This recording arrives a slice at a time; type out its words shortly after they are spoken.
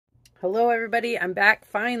Hello everybody, I'm back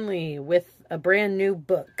finally with a brand new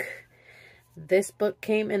book. This book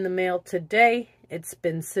came in the mail today. It's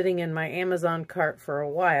been sitting in my Amazon cart for a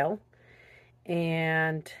while,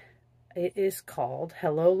 and it is called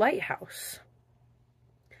Hello, Lighthouse.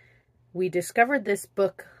 We discovered this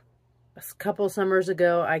book a couple summers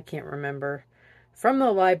ago, I can't remember, from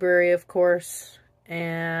the library of course,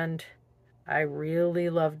 and I really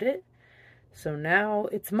loved it. So now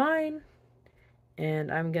it's mine.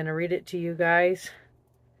 And I'm going to read it to you guys.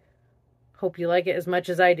 Hope you like it as much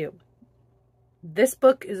as I do. This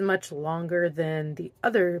book is much longer than the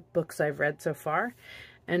other books I've read so far.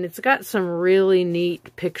 And it's got some really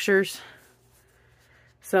neat pictures.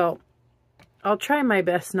 So I'll try my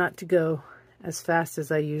best not to go as fast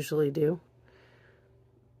as I usually do.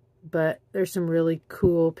 But there's some really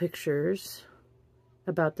cool pictures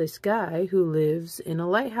about this guy who lives in a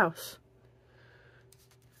lighthouse.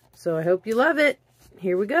 So I hope you love it.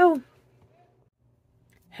 Here we go.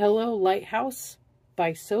 Hello, Lighthouse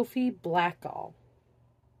by Sophie Blackall.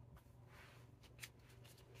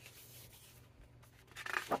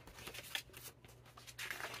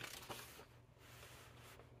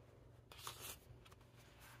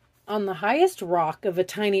 On the highest rock of a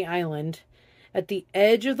tiny island, at the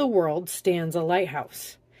edge of the world, stands a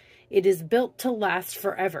lighthouse. It is built to last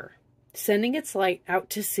forever, sending its light out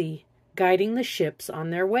to sea, guiding the ships on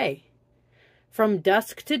their way. From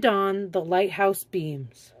dusk to dawn, the lighthouse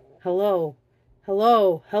beams. Hello,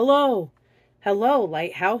 hello, hello, hello,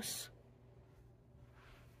 lighthouse.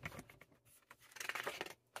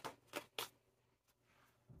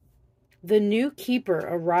 The new keeper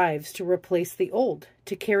arrives to replace the old,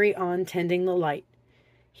 to carry on tending the light.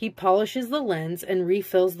 He polishes the lens and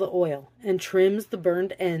refills the oil, and trims the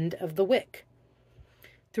burned end of the wick.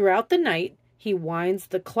 Throughout the night, he winds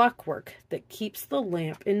the clockwork that keeps the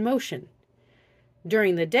lamp in motion.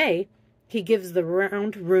 During the day, he gives the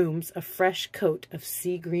round rooms a fresh coat of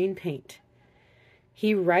sea green paint.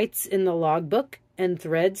 He writes in the logbook and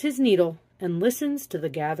threads his needle and listens to the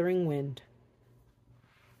gathering wind.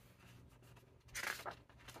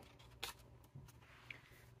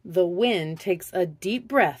 The wind takes a deep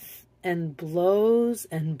breath and blows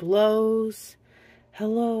and blows.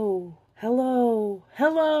 Hello, hello,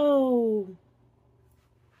 hello.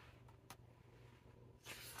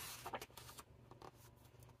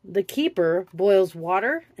 The keeper boils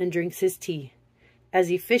water and drinks his tea as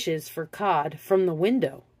he fishes for cod from the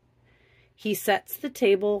window. He sets the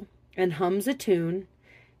table and hums a tune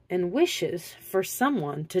and wishes for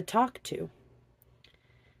someone to talk to.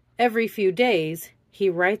 Every few days, he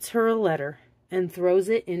writes her a letter and throws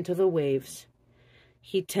it into the waves.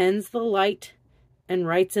 He tends the light and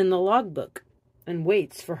writes in the logbook and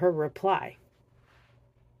waits for her reply.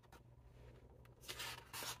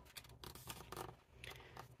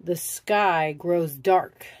 The sky grows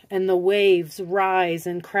dark, and the waves rise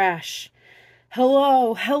and crash.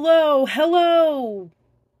 Hello, hello, hello!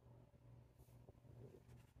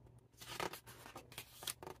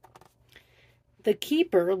 The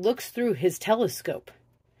keeper looks through his telescope.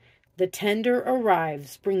 The tender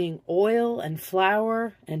arrives, bringing oil and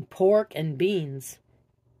flour and pork and beans.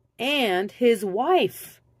 And his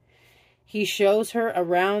wife! He shows her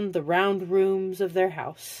around the round rooms of their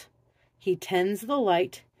house. He tends the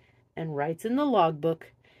light and writes in the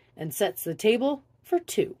logbook and sets the table for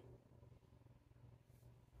two.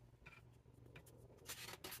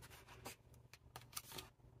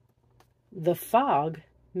 The fog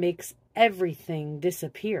makes everything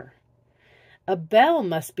disappear. A bell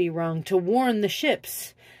must be rung to warn the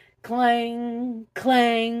ships. Clang,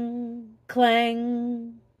 clang,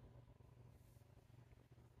 clang.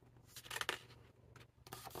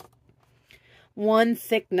 One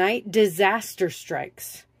thick night, disaster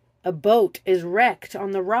strikes. A boat is wrecked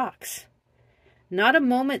on the rocks. Not a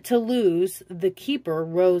moment to lose, the keeper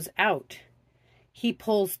rows out. He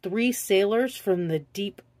pulls 3 sailors from the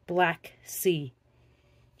deep black sea.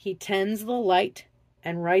 He tends the light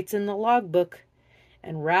and writes in the logbook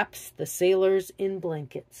and wraps the sailors in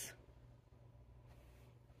blankets.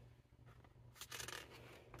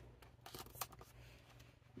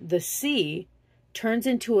 The sea turns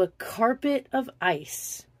into a carpet of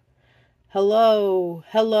ice. Hello,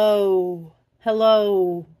 hello,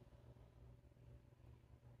 hello.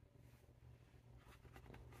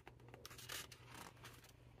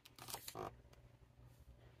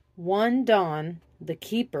 One dawn, the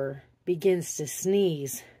keeper begins to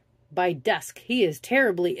sneeze. By dusk, he is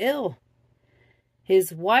terribly ill.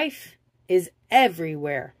 His wife is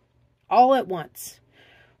everywhere, all at once,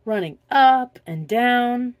 running up and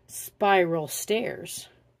down spiral stairs.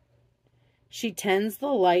 She tends the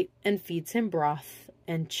light and feeds him broth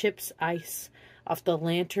and chips ice off the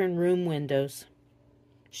lantern room windows.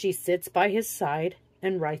 She sits by his side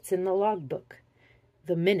and writes in the logbook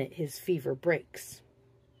the minute his fever breaks.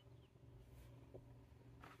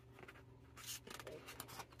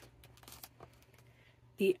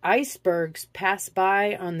 The icebergs pass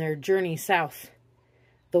by on their journey south.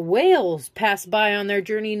 The whales pass by on their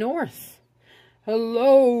journey north.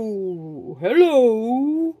 Hello,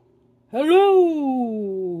 hello,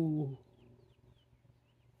 hello.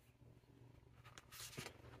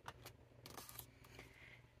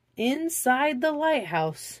 Inside the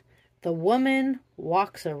lighthouse, the woman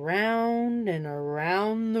walks around and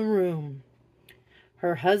around the room.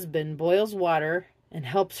 Her husband boils water and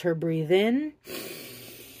helps her breathe in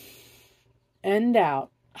and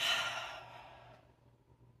out.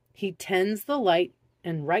 He tends the light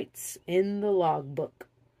and writes in the logbook.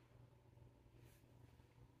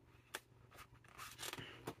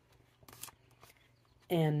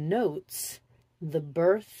 And notes the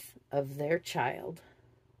birth of their child.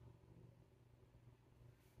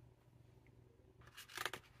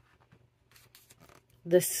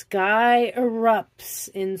 The sky erupts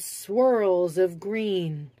in swirls of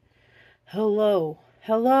green. Hello,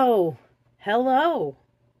 hello, hello.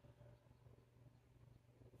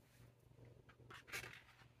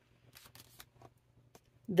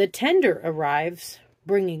 The tender arrives,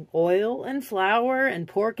 bringing oil and flour and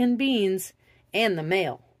pork and beans and the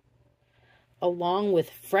mail, along with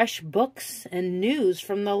fresh books and news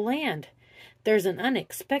from the land. There's an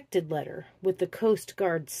unexpected letter with the Coast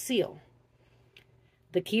Guard's seal.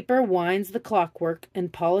 The keeper winds the clockwork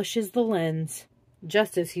and polishes the lens,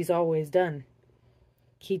 just as he's always done.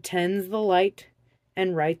 He tends the light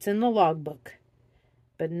and writes in the logbook,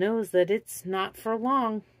 but knows that it's not for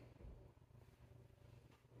long.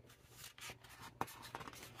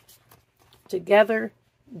 Together,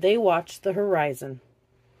 they watch the horizon.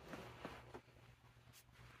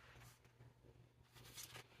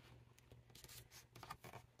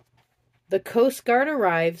 The Coast Guard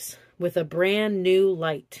arrives with a brand new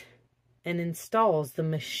light and installs the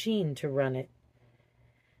machine to run it.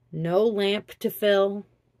 No lamp to fill,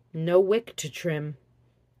 no wick to trim.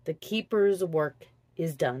 The keeper's work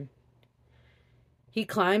is done. He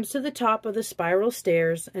climbs to the top of the spiral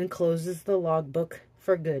stairs and closes the logbook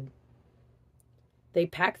for good. They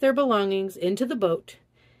pack their belongings into the boat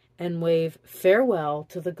and wave farewell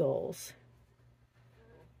to the gulls.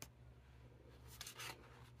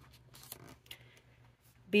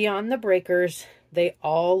 Beyond the breakers, they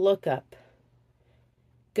all look up.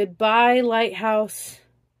 Goodbye, Lighthouse.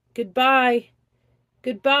 Goodbye.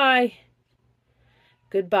 Goodbye.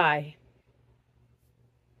 Goodbye.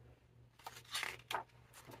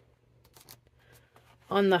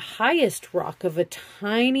 On the highest rock of a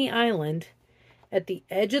tiny island, at the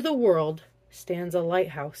edge of the world, stands a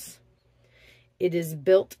lighthouse. It is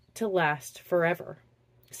built to last forever,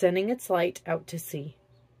 sending its light out to sea.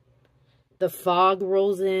 The fog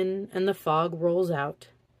rolls in and the fog rolls out.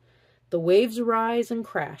 The waves rise and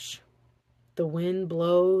crash. The wind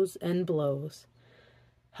blows and blows.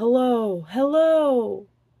 Hello, hello,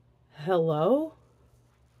 hello?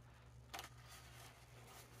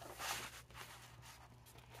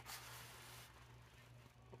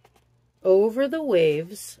 Over the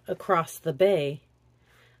waves, across the bay,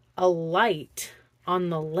 a light on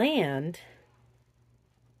the land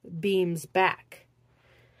beams back.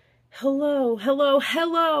 Hello, hello,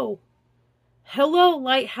 hello. Hello,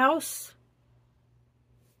 Lighthouse.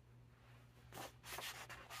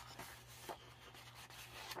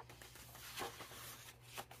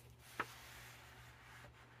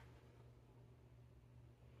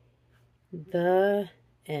 The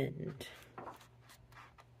end.